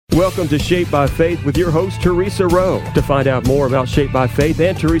Welcome to Shaped by Faith with your host, Teresa Rowe. To find out more about Shaped by Faith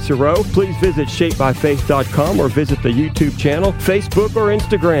and Teresa Rowe, please visit shapedbyfaith.com or visit the YouTube channel, Facebook, or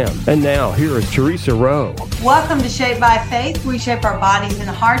Instagram. And now, here is Teresa Rowe. Welcome to Shaped by Faith. We shape our bodies and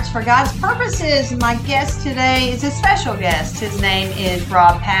hearts for God's purposes. My guest today is a special guest. His name is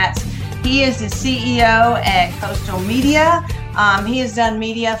Rob Patz. He is the CEO at Coastal Media. He has done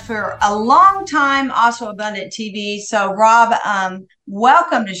media for a long time, also Abundant TV. So, Rob,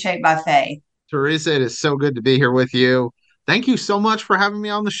 welcome to Shaped by Faith. Teresa, it is so good to be here with you. Thank you so much for having me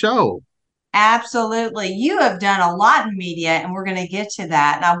on the show. Absolutely. You have done a lot in media, and we're going to get to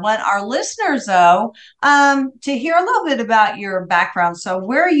that. And I want our listeners, though, to hear a little bit about your background. So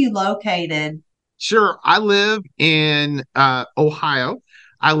where are you located? Sure. I live in Ohio.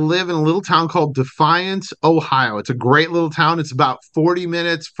 I live in a little town called Defiance, Ohio. It's a great little town. It's about 40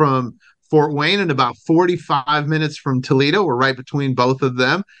 minutes from Fort Wayne and about 45 minutes from Toledo. We're right between both of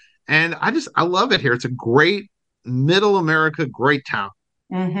them. And I love it here. It's a great middle America, great town.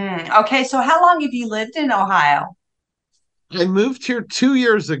 Mm-hmm. Okay. So how long have you lived in Ohio? I moved here 2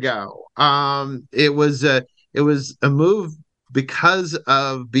 years ago. It was a move because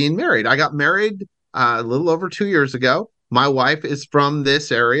of being married. I got married a little over 2 years ago. My wife is from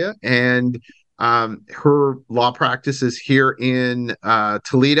this area, and her law practice is here in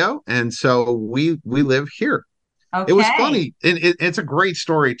Toledo, and so we live here. Okay. It was funny, and it's a great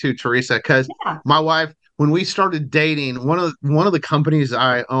story too, Teresa, because my wife, when we started dating, one of the companies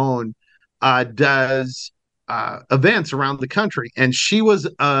I own does events around the country, and she was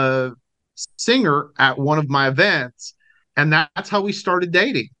a singer at one of my events, and that's how we started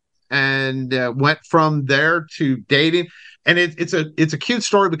dating. And went from there to dating. And it's a cute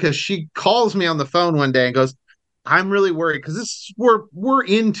story because she calls me on the phone one day and goes, "I'm really worried because we're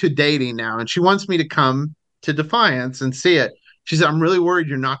into dating now, and she wants me to come to Defiance and see it." She said, "I'm really worried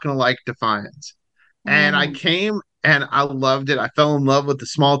you're not going to like Defiance." And I came and I loved it. I fell in love with the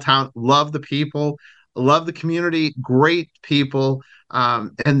small town, love the people, love the community, great people,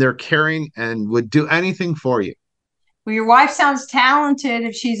 and they're caring and would do anything for you. Well, your wife sounds talented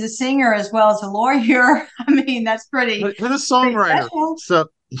if she's a singer as well as a lawyer. I mean, that's pretty. And a songwriter. So,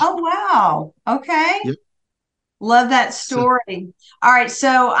 oh, wow. Okay. Yep. Love that story. All right.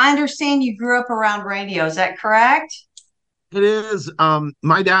 So I understand you grew up around radio. Is that correct? It is.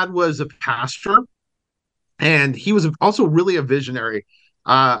 My dad was a pastor, and he was also really a visionary.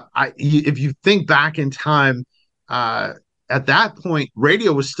 If you think back in time, at that point,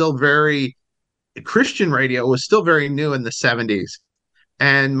 radio was still Christian radio was still very new in the 70s.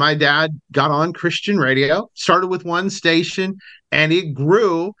 And my dad got on Christian radio, started with one station, and it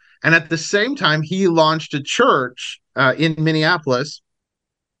grew. And at the same time, he launched a church in Minneapolis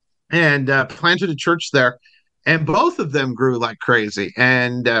and planted a church there. And both of them grew like crazy.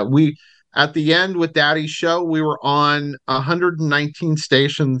 And at the end with Daddy's show, we were on 119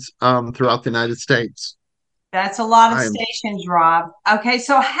 stations throughout the United States. That's a lot of stations, Rob. Okay,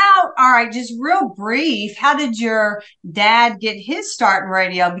 so all right, just real brief, how did your dad get his start in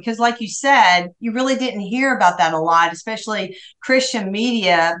radio? Because like you said, you really didn't hear about that a lot, especially Christian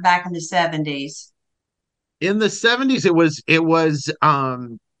media back in the 70s. In the 70s, it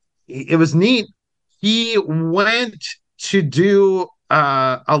was neat. He went to do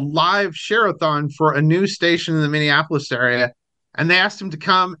a live share-a-thon for a news station in the Minneapolis area, and they asked him to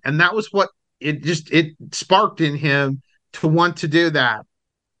come, and that was what it sparked in him to want to do that.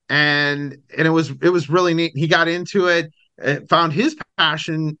 And it was really neat. He got into it, found his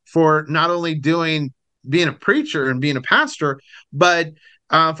passion for not only being a preacher and being a pastor, but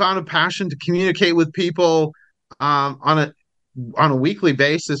found a passion to communicate with people on a weekly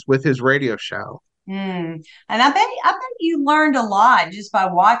basis with his radio show. And I bet you learned a lot just by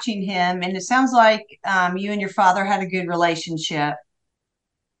watching him. And it sounds like you and your father had a good relationship.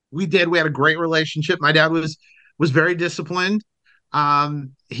 We did. We had a great relationship. My dad was very disciplined.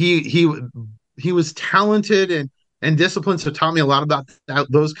 He was talented and disciplined, so taught me a lot about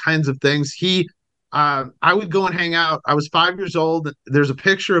those kinds of things. I would go and hang out. I was 5 years old. There's a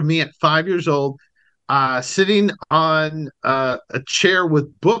picture of me at 5 years old, sitting on a chair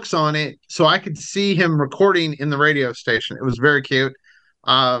with books on it, so I could see him recording in the radio station. It was very cute.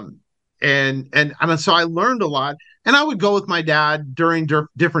 And so I learned a lot. And I would go with my dad during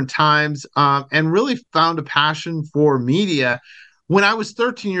different times, and really found a passion for media. When I was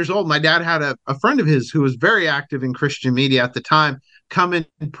 13 years old, my dad had a friend of his who was very active in Christian media at the time come in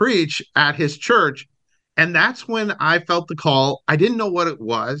and preach at his church. And that's when I felt the call. I didn't know what it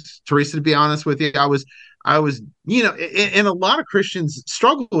was, Teresa, to be honest with you. I was, and a lot of Christians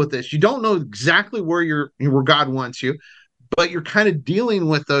struggle with this. You don't know exactly where God wants you, but you're kind of dealing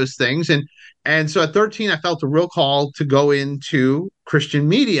with those things. And so at 13, I felt a real call to go into Christian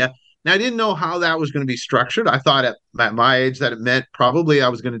media. Now, I didn't know how that was going to be structured. I thought at my age that it meant probably I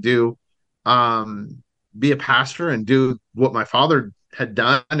was going to do be a pastor and do what my father had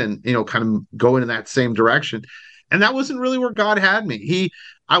done, and kind of go in that same direction. And that wasn't really where God had me.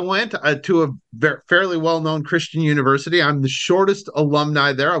 I went to a fairly well-known Christian university. I'm the shortest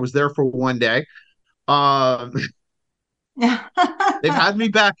alumni there. I was there for one day. Um, they've had me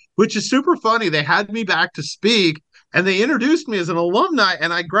back, which is super funny. They had me back to speak, and they introduced me as an alumni.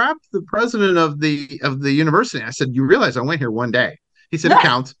 And I grabbed the president of the university. I said, "You realize I went here one day?" He said, "It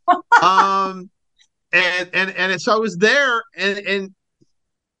counts." And so I was there, and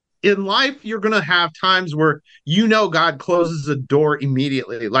in life, you're going to have times where God closes a door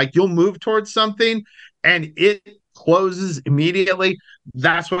immediately. Like you'll move towards something and it closes immediately.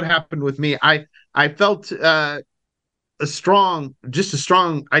 That's what happened with me. I felt a strong,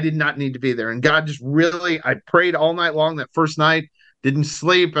 I did not need to be there. And God just really, I prayed all night long that first night, didn't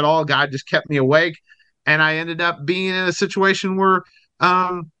sleep at all. God just kept me awake. And I ended up being in a situation where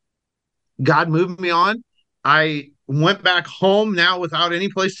God moved me on. I went back home now without any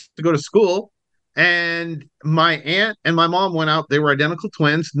place to go to school. And my aunt and my mom went out. They were identical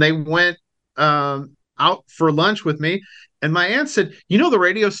twins, and they went out for lunch with me. And my aunt said, the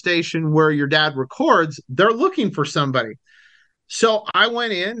radio station where your dad records, they're looking for somebody. So I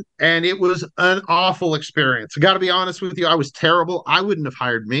went in, and it was an awful experience. I got to be honest with you. I was terrible. I wouldn't have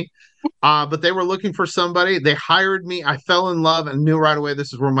hired me. But they were looking for somebody. They hired me. I fell in love and knew right away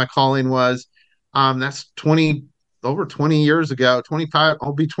this is where my calling was. That's over 20 years ago, 25.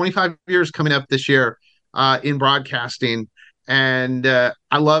 I'll be 25 years coming up this year in broadcasting. And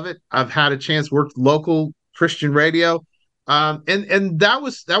I love it. I've had a chance to work local Christian radio. And that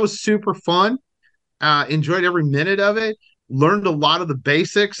was super fun. Enjoyed every minute of it. Learned a lot of the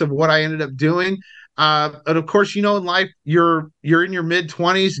basics of what I ended up doing. And of course, in life, you're in your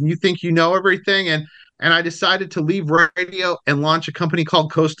mid-20s and you think you know everything. And I decided to leave radio and launch a company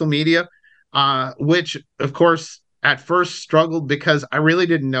called Coastal Media, which, of course, at first struggled because I really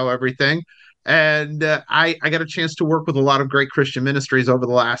didn't know everything. And I got a chance to work with a lot of great Christian ministries over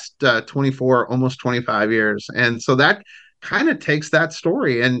the last 24, almost 25 years. And so that kind of takes that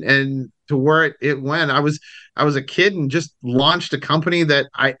story and to where it went. I was a kid and just launched a company that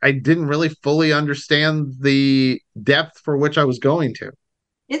I didn't really fully understand the depth for which I was going to.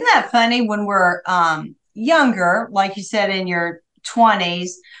 Isn't that funny? When we're younger, like you said, in your 20s,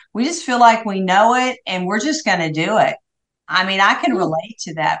 we just feel like we know it and we're just going to do it. I mean, I can relate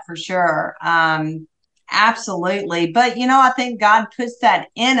to that for sure. Absolutely. But, I think God puts that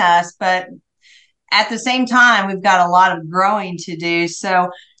in us, but at the same time, we've got a lot of growing to do. So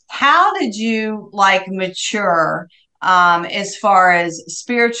how did you mature as far as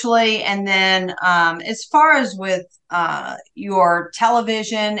spiritually, and then as far as with your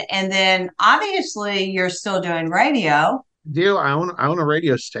television, and then obviously you're still doing radio? I own a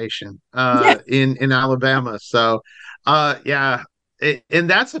radio station Yes. in Alabama. So yeah. And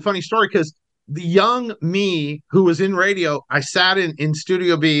that's a funny story because the young me who was in radio, I sat in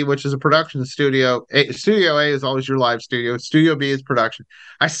Studio B, which is a production studio. Studio A is always your live studio. Studio B is production.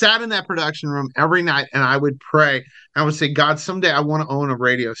 I sat in that production room every night and I would pray. I would say, God, someday I want to own a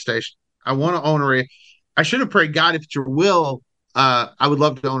radio station. I want to own a radio. I should have prayed, God, if it's your will, I would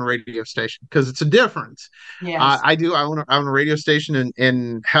love to own a radio station because it's a difference. Yes. I do. I own a radio station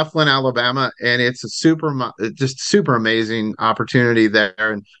in Heflin, Alabama, and it's just super amazing opportunity there,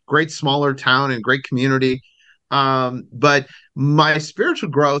 and great smaller town and great community. But my spiritual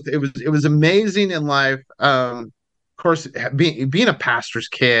growth, it was amazing in life. Of course, being a pastor's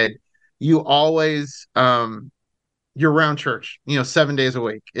kid, you always you're around church, 7 days a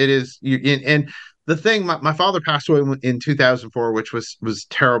week. It is and the thing, my father passed away in 2004, which was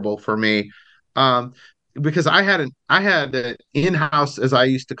terrible for me, because I had an in-house, as I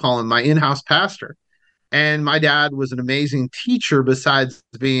used to call him, my in-house pastor, and my dad was an amazing teacher besides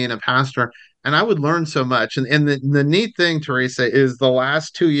being a pastor, and I would learn so much. And the neat thing, Teresa, is the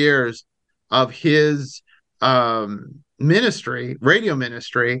last 2 years of his radio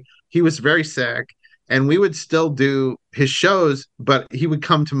ministry, he was very sick. And we would still do his shows, but he would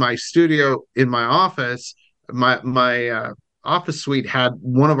come to my studio in my office. My office suite had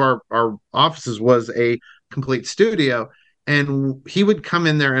one of our offices was a complete studio, and he would come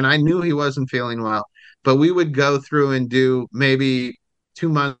in there, and I knew he wasn't feeling well, but we would go through and do maybe 2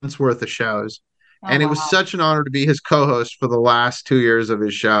 months worth of shows. And it was such an honor to be his co-host for the last 2 years of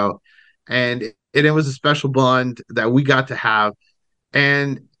his show, and it was a special bond that we got to have.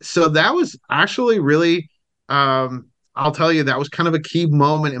 And so that was actually really I'll tell you, that was kind of a key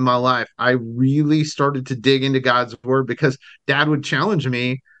moment in my life. I really started to dig into God's word because Dad would challenge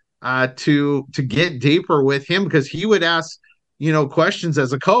me to get deeper with him, because he would ask, questions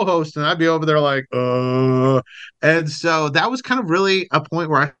as a co-host, and I'd be over there like, and so that was kind of really a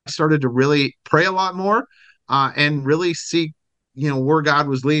point where I started to really pray a lot more, and really seek, where God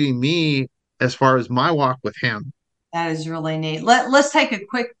was leading me as far as my walk with him. That is really neat. Let's take a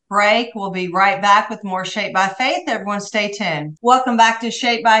quick break. We'll be right back with more Shaped by Faith. Everyone stay tuned. Welcome back to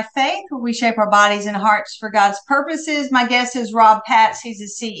Shaped by Faith, where we shape our bodies and hearts for God's purposes. My guest is Rob Patz. He's the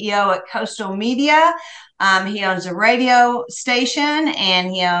CEO at Coastal Media. He owns a radio station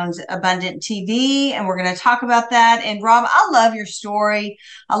and he owns Abundant TV. And we're going to talk about that. And Rob, I love your story.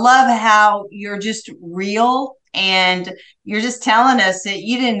 I love how you're just real, and you're just telling us that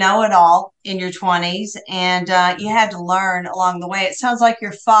you didn't know it all in your 20s, and you had to learn along the way. It sounds like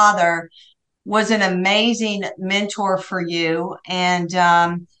your father was an amazing mentor for you. And,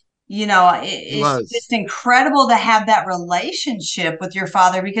 it's Was. just incredible to have that relationship with your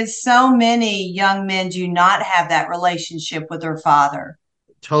father, because so many young men do not have that relationship with their father.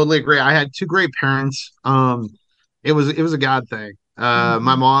 Totally agree. I had two great parents. It was a God thing. My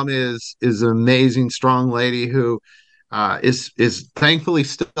Mhm. mom is an amazing, strong lady who is thankfully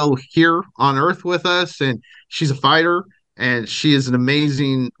still here on earth with us, and she's a fighter, and she is an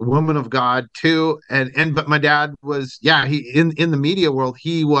amazing woman of God too. And but my dad was, yeah, he in the media world,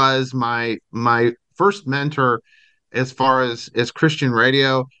 he was my first mentor as far as Christian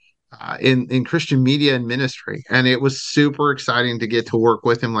radio, in Christian media and ministry, and it was super exciting to get to work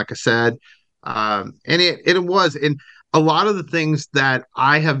with him, like I said, and it was, and a lot of the things that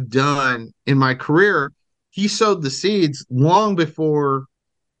I have done in my career, he sowed the seeds long before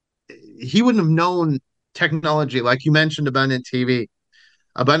he wouldn't have known technology, like you mentioned, Abundant TV.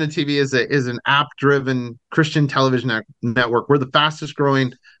 Abundant TV is an app driven Christian television network. We're the fastest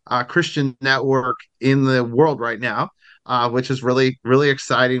growing Christian network in the world right now, which is really, really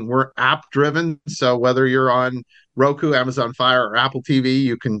exciting. We're app driven. So whether you're on Roku, Amazon Fire, or Apple TV,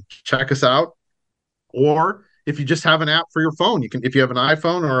 you can check us out. Or if you just have an app for your phone, you can, if you have an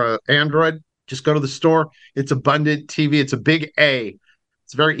iPhone or an Android, just go to the store. It's Abundant TV. It's a big A.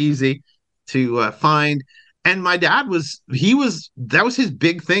 It's very easy to find. And my dad that was his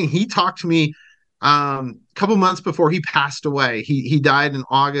big thing. He talked to me a couple months before he passed away. He died in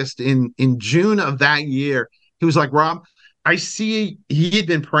August. In June of that year, he was like, Rob, I see, he had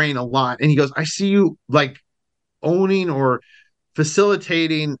been praying a lot, and he goes, I see you like owning or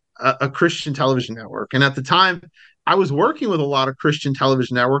facilitating a Christian television network. And at the time, I was working with a lot of Christian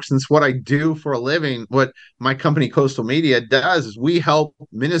television networks. And it's what I do for a living. What my company, Coastal Media, does is we help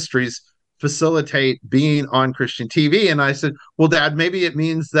ministries facilitate being on Christian TV. And I said, well, Dad, maybe it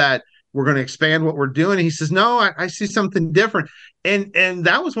means that we're going to expand what we're doing. And he says, no, I see something different. And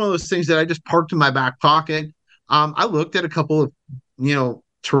that was one of those things that I just parked in my back pocket. I looked at a couple of,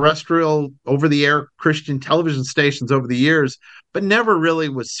 terrestrial over the air Christian television stations over the years, but never really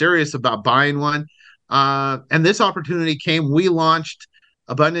was serious about buying one. And this opportunity came. We launched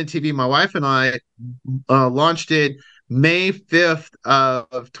Abundant TV. My wife and I launched it May 5th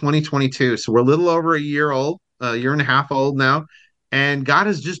of 2022. So we're a little over a year and a half old now. And God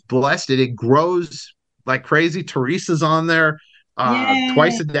has just blessed it. It grows like crazy. Teresa's on there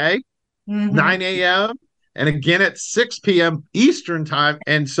twice Yay. a day, Hmm. 9 a.m. and again at 6 p.m. Eastern time.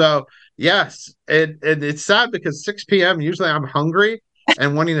 And so, yes, it's sad because 6 p.m. usually I'm hungry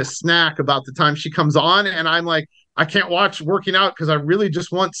and wanting a snack about the time she comes on. And I'm like, I can't watch working out because I really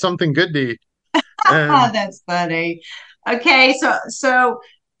just want something good to eat. And That's funny. Okay, so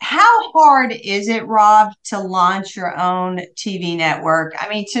how hard is it, Rob, to launch your own TV network? I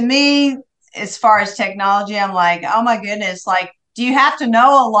mean, to me, as far as technology, I'm like, oh my goodness, like, do you have to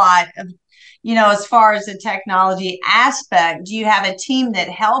know a lot of, as far as the technology aspect? Do you have a team that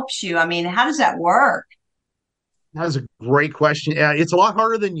helps you? I mean, how does that work? that's a great question. It's a lot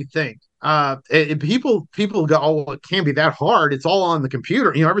harder than you think. People go, oh, well, it can't be that hard. It's all on the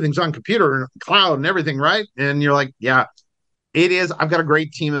computer. Everything's on computer and cloud and everything, right? And you're like, yeah, it is. I've got a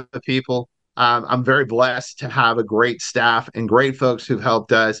great team of people. I'm very blessed to have a great staff and great folks who've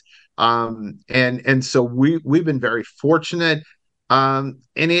helped us. And so we've been very fortunate. And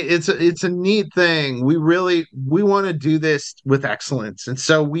it's a neat thing. We want to do this with excellence, and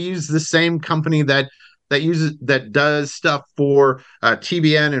so we use the same company that does stuff for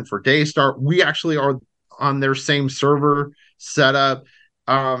TBN and for Daystar. We actually are on their same server setup,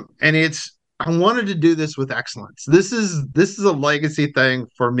 and I wanted to do this with excellence. This is a legacy thing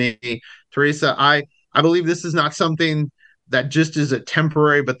for me, Teresa. I believe this is not something that just is a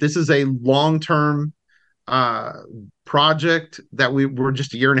temporary, but this is a long term uh, project that we were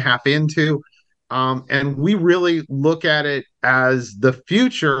just a year and a half into. And we really look at it as the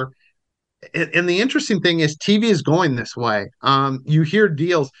future. And the interesting thing is TV is going this way. You hear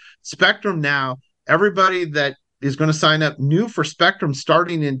deals. Spectrum now, everybody that is going to sign up new for Spectrum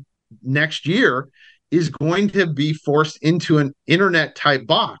starting in next year is going to be forced into an internet type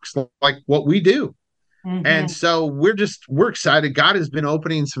box like what we do. Mm-hmm. And so we're excited. God has been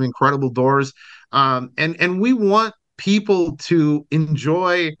opening some incredible doors. And we want people to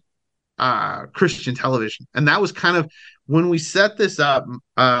enjoy Christian television. And that was kind of when we set this up.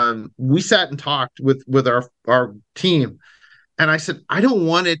 We sat and talked with our team, and I said, I don't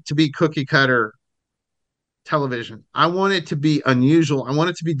want it to be cookie cutter television. I want it to be unusual. I want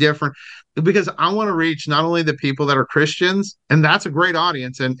it to be different because I want to reach not only the people that are Christians, and that's a great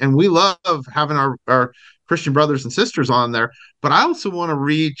audience, and we love having our Christian brothers and sisters on there, but I also want to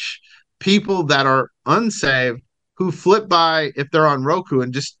reach people that are unsaved who flip by if they're on Roku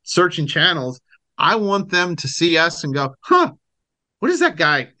and just searching channels. I want them to see us and go, huh, what is that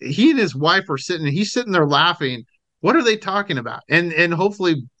guy? He and his wife are he's sitting there laughing. What are they talking about? And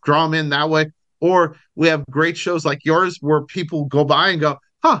hopefully draw them in that way. Or we have great shows like yours where people go by and go,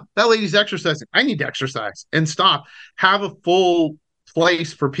 huh, that lady's exercising. I need to exercise and stop. Have a full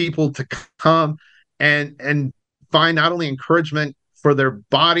place for people to come and find not only encouragement for their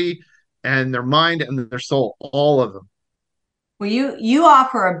body and their mind and their soul, all of them. Well, you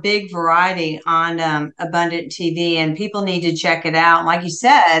offer a big variety on Abundant TV, and people need to check it out. Like you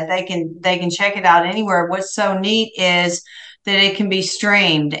said, they can check it out anywhere. What's so neat is that it can be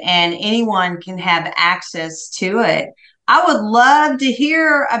streamed, and anyone can have access to it. I would love to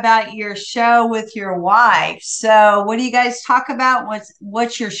hear about your show with your wife. So, what do you guys talk about?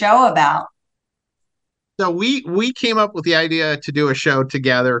 What's your show about? So we came up with the idea to do a show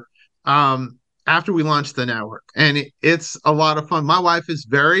together. After we launched the network, and it's a lot of fun. My wife is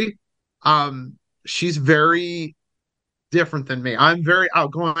she's very different than me. I'm very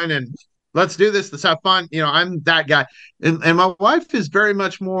outgoing and let's do this, let's have fun. I'm that guy. And my wife is very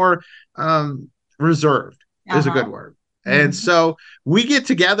much more reserved, is a good word. Mm-hmm. And so we get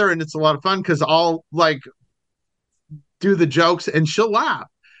together and it's a lot of fun because I'll like do the jokes and she'll laugh.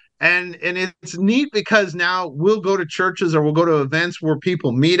 And it's neat because now we'll go to churches or we'll go to events where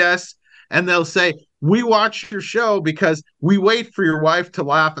people meet us. And they'll say, we watch your show because we wait for your wife to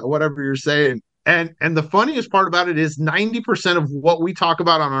laugh at whatever you're saying. And the funniest part about it is 90% of what we talk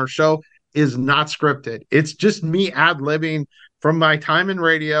about on our show is not scripted. It's just me ad-libbing from my time in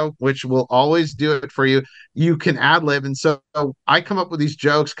radio, which will always do it for you. You can ad-lib. And so I come up with these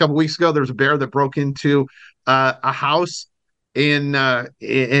jokes. A couple weeks ago, there was a bear that broke into a house and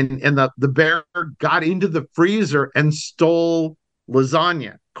the bear got into the freezer and stole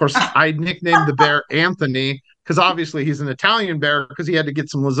lasagna. Of course, I nicknamed the bear Anthony because obviously he's an Italian bear because he had to get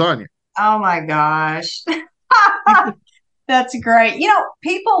some lasagna. Oh my gosh. That's great.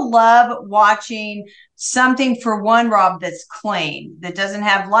 People love watching something for one, Rob, that's clean, that doesn't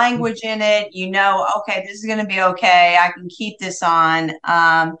have language in it. Okay, this is going to be okay. I can keep this on.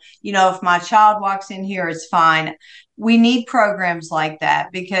 If my child walks in here, it's fine. We need programs like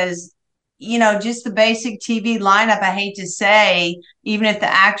that because just the basic TV lineup, I hate to say, even if the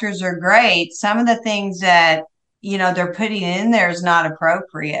actors are great, some of the things that, they're putting in there is not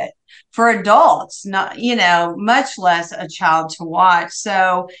appropriate for adults, not, much less a child to watch.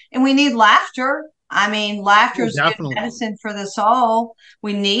 So, and we need laughter. I mean, laughter is good medicine for the soul.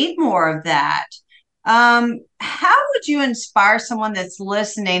 We need more of that. How would you inspire someone that's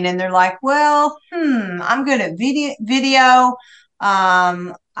listening and they're like, well, I'm good at video.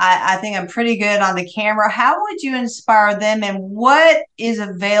 I think I'm pretty good on the camera. How would you inspire them, and what is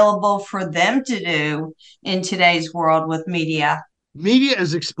available for them to do in today's world with media? Media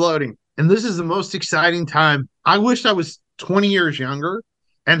is exploding, and this is the most exciting time. I wish I was 20 years younger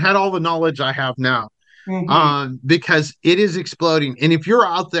and had all the knowledge I have now, because it is exploding. And if you're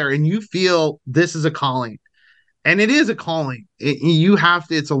out there and you feel this is a calling, and it is a calling, you have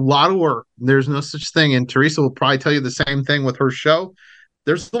to, it's a lot of work. There's no such thing. And Teresa will probably tell you the same thing with her show.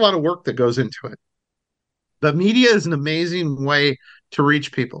 There's a lot of work that goes into it. But media is an amazing way to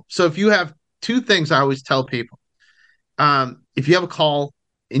reach people. So if you have two things I always tell people, if you have a call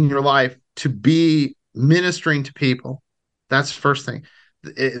in your life to be ministering to people, that's the first thing.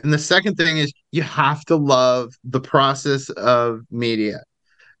 And the second thing is you have to love the process of media.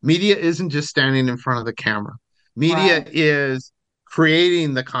 Media isn't just standing in front of the camera. Media is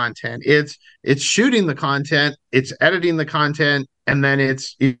creating the content. It's shooting the content, it's editing the content, and then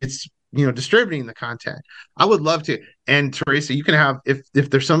it's distributing the content. I would love to. And Teresa, you can have, if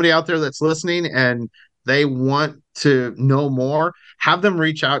there's somebody out there that's listening and they want to know more, have them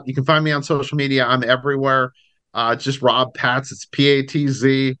reach out. You can find me on social media. I'm everywhere. Just Rob Patz. It's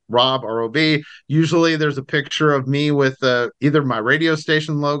Patz, Rob, ROB. Usually there's a picture of me with either my radio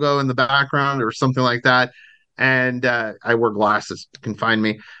station logo in the background or something like that. And I wear glasses. You can find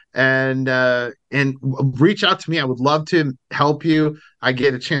me and reach out to me. I would love to help you. I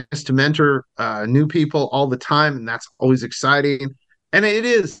get a chance to mentor new people all the time, and that's always exciting. And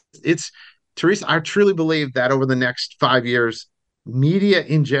it's Teresa, I truly believe that over the next 5 years, media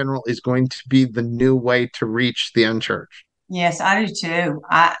in general is going to be the new way to reach the unchurched. Yes, I do too.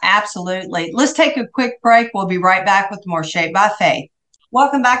 Absolutely. Let's take a quick break. We'll be right back with more Shaped by Faith.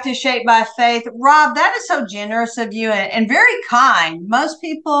 Welcome back to Shaped by Faith. Rob, that is so generous of you and very kind. Most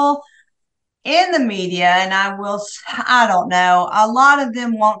people in the media, and I don't know, a lot of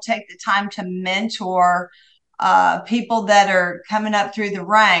them won't take the time to mentor people that are coming up through the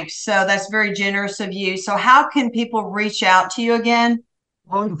ranks. So that's very generous of you. So how can people reach out to you again?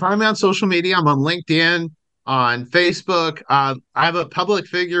 Well, you can find me on social media. I'm on LinkedIn, on Facebook. I have a public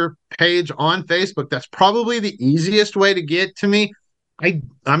figure page on Facebook. That's probably the easiest way to get to me.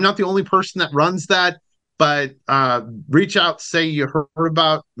 I'm not the only person that runs that, but reach out, say you heard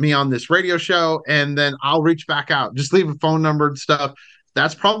about me on this radio show, and then I'll reach back out. Just leave a phone number and stuff.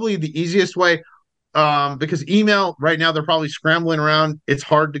 That's probably the easiest way. Because email right now, they're probably scrambling around. It's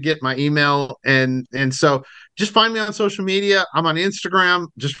hard to get my email. And so just find me on social media. I'm on Instagram,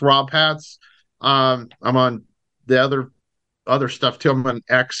 just Rob Patz. I'm on the other stuff too. I'm on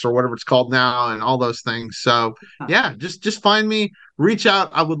X or whatever it's called now and all those things. So yeah, just find me, reach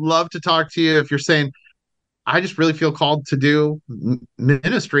out. I would love to talk to you. If you're saying, I just really feel called to do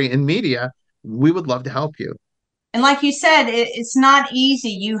ministry in media, we would love to help you. And like you said, it's not easy.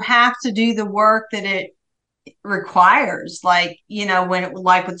 You have to do the work that it requires. Like,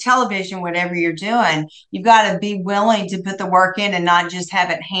 like with television, whatever you're doing, you've got to be willing to put the work in and not just have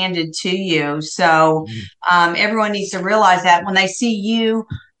it handed to you. So everyone needs to realize that when they see you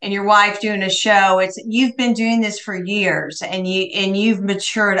and your wife doing a show, you've been doing this for years and you've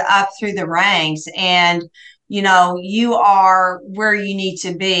matured up through the ranks, and you are where you need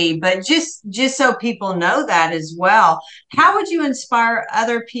to be. But just so people know that as well, how would you inspire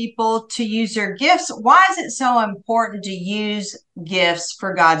other people to use their gifts? Why is it so important to use gifts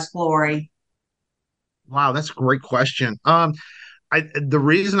for God's glory? Wow, that's a great question. The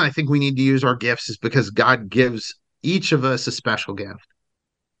reason I think we need to use our gifts is because God gives each of us a special gift.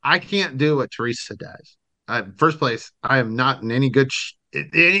 I can't do what Teresa does. First place, I am not in any good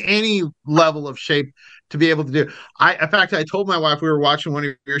any level of shape to be able to do. In fact, I told my wife, we were watching one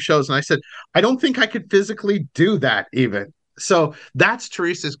of your shows, and I said, I don't think I could physically do that even. So that's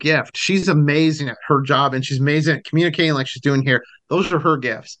Teresa's gift. She's amazing at her job, and she's amazing at communicating like she's doing here. Those are her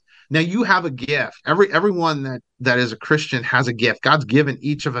gifts. Now you have a gift. Everyone that is a Christian has a gift. God's given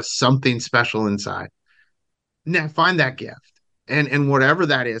each of us something special inside. Now find that gift. And whatever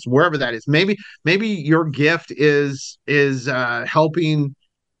that is, wherever that is, maybe your gift is helping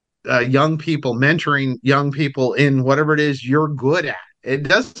young people, mentoring young people in whatever it is you're good at. It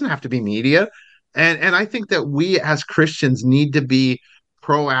doesn't have to be media. And I think that we as Christians need to be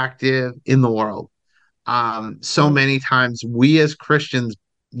proactive in the world. So many times we as Christians,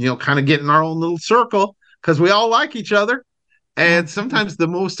 kind of get in our own little circle because we all like each other. And sometimes the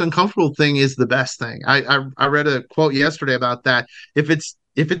most uncomfortable thing is the best thing. I read a quote yesterday about that. If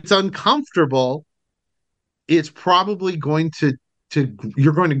it's uncomfortable, it's probably going to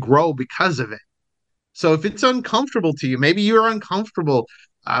you're going to grow because of it. So if it's uncomfortable to you, maybe you're uncomfortable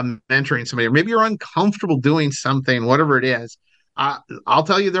mentoring somebody, or maybe you're uncomfortable doing something, whatever it is. I'll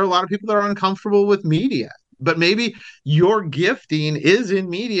tell you, there are a lot of people that are uncomfortable with media, but maybe your gifting is in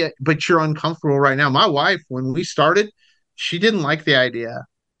media, but you're uncomfortable right now. My wife, when we started, she didn't like the idea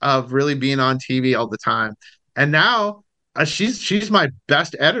of really being on TV all the time. And now she's my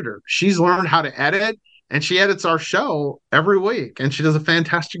best editor. She's learned how to edit, and she edits our show every week, and she does a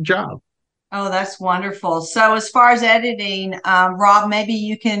fantastic job. Oh, that's wonderful. So as far as editing, Rob, maybe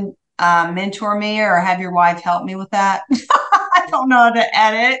you can mentor me or have your wife help me with that. I don't know how to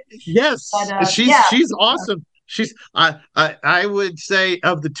edit. Yes, but, she's awesome. She's I would say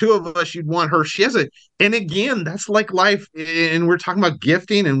of the two of us, you'd want her. She has and again, that's like life. And we're talking about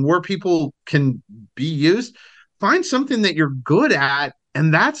gifting and where people can be used. Find something that you're good at,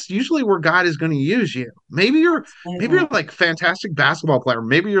 and that's usually where God is going to use you. Maybe you're like a fantastic basketball player.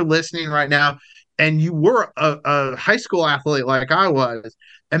 Maybe you're listening right now and you were a high school athlete like I was.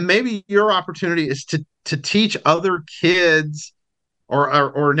 And maybe your opportunity is to teach other kids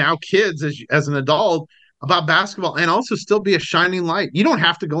or now kids as an adult about basketball and also still be a shining light. You don't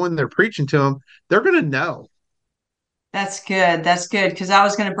have to go in there preaching to them. They're going to know. That's good. That's good. Because I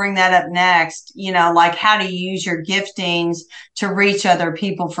was going to bring that up next, like how to use your giftings to reach other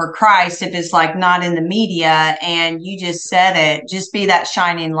people for Christ if it's like not in the media. And you just said it, just be that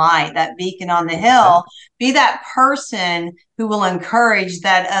shining light, that beacon on the hill, be that person who will encourage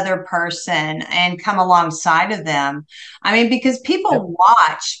that other person and come alongside of them. I mean, because people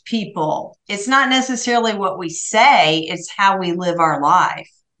watch people. It's not necessarily what we say, it's how we live our life.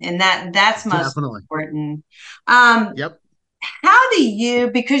 And that's most important. How do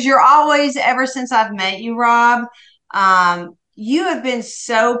you, because you're always, ever since I've met you, Rob, you have been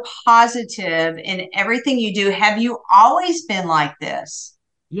so positive in everything you do. Have you always been like this?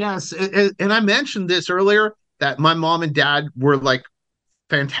 Yes. And I mentioned this earlier, that my mom and dad were like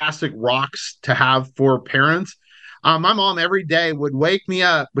fantastic rocks to have for parents. My mom every day would wake me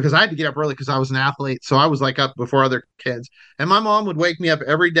up because I had to get up early because I was an athlete. So I was like up before other kids. And my mom would wake me up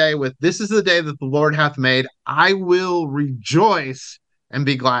every day with, "This is the day that the Lord hath made. I will rejoice and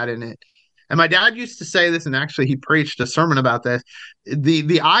be glad in it." And my dad used to say this, and actually he preached a sermon about this.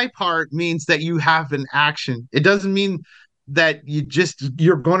 The I part means that you have an action. It doesn't mean that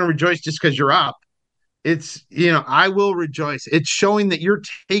you're going to rejoice just because you're up. It's, I will rejoice. It's showing that you're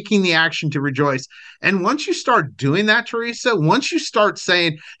taking the action to rejoice. And once you start doing that, Teresa, once you start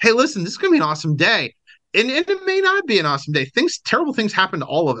saying, "Hey, listen, this is going to be an awesome day." And it may not be an awesome day. Terrible things happen to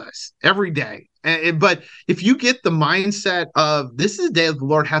all of us every day. But if you get the mindset of, "This is the day that the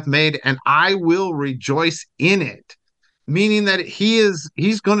Lord hath made, and I will rejoice in it," meaning that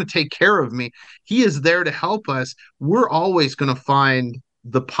he's going to take care of me. He is there to help us. We're always going to find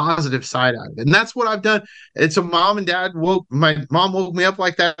the positive side out of it. And that's what I've done. And so my mom woke me up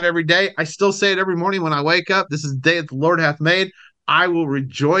like that every day. I still say it every morning when I wake up. "This is the day that the Lord hath made. I will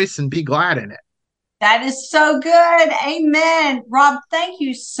rejoice and be glad in it." That is so good. Amen. Rob, thank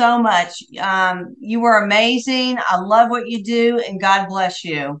you so much. You were amazing. I love what you do, and God bless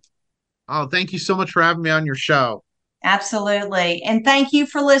you. Oh, thank you so much for having me on your show. Absolutely. And thank you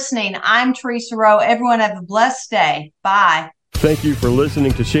for listening. I'm Teresa Rowe. Everyone have a blessed day. Bye. Thank you for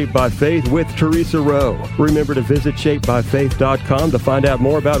listening to Shaped by Faith with Teresa Rowe. Remember to visit shapebyfaith.com to find out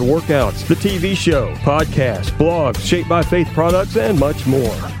more about workouts, the TV show, podcasts, blogs, Shaped by Faith products, and much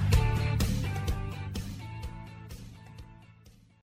more.